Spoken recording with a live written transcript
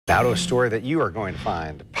Now to a story that you are going to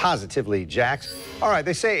find positively Jax. All right,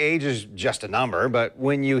 they say age is just a number, but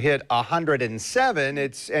when you hit 107,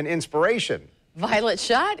 it's an inspiration. Violet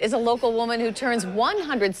Shutt is a local woman who turns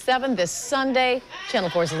 107 this Sunday. Channel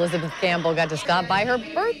 4's Elizabeth Campbell got to stop by her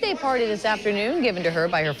birthday party this afternoon, given to her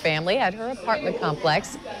by her family at her apartment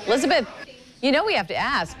complex. Elizabeth, you know we have to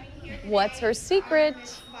ask, what's her secret?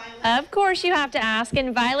 Of course you have to ask,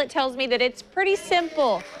 and Violet tells me that it's pretty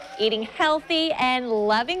simple. Eating healthy and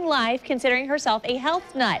loving life, considering herself a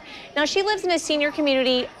health nut. Now, she lives in a senior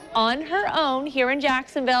community on her own here in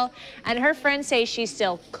Jacksonville, and her friends say she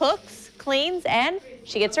still cooks, cleans, and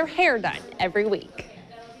she gets her hair done every week.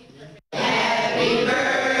 Happy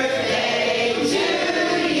birthday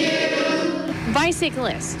to you.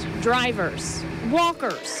 Bicyclists, drivers,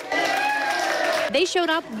 walkers. They showed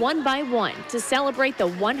up one by one to celebrate the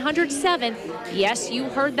 107th, yes, you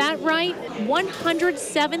heard that right,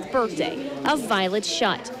 107th birthday of Violet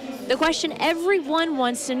Shutt. The question everyone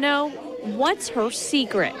wants to know, what's her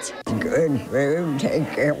secret? Good food,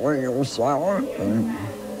 take care of yourself, and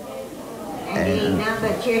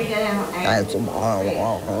that's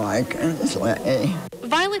all I can say.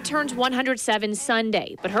 Violet turns 107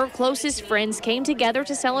 Sunday, but her closest friends came together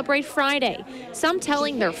to celebrate Friday, some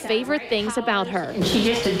telling their favorite things about her. She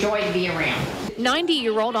just enjoyed to be around.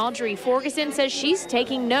 90-year-old Audrey Forgeson says she's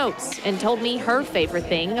taking notes and told me her favorite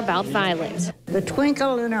thing about Violet. The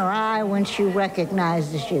twinkle in her eye when she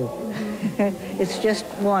recognizes you. It's just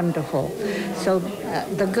wonderful. So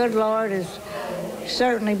the good Lord has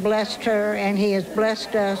certainly blessed her, and he has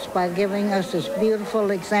blessed us by giving us this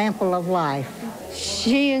beautiful example of life.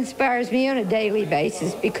 She inspires me on a daily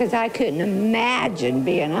basis because I couldn't imagine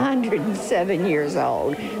being 107 years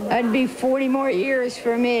old. That'd be 40 more years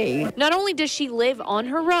for me. Not only does she live on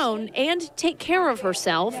her own and take care of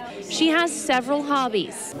herself, she has several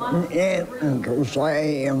hobbies.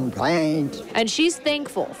 And she's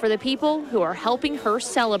thankful for the people who are helping her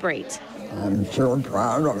celebrate. I'm so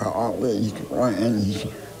proud of all these friends.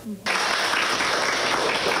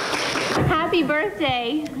 Happy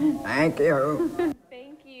birthday. Thank you.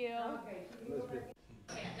 Thank you.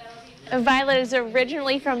 Violet is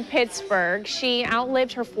originally from Pittsburgh. She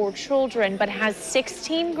outlived her 4 children, but has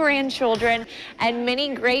 16 grandchildren and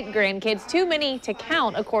many great-grandkids, too many to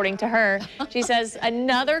count, according to her. She says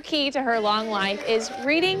another key to her long life is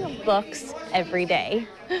reading books every day.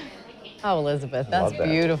 Oh, Elizabeth, that's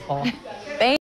beautiful.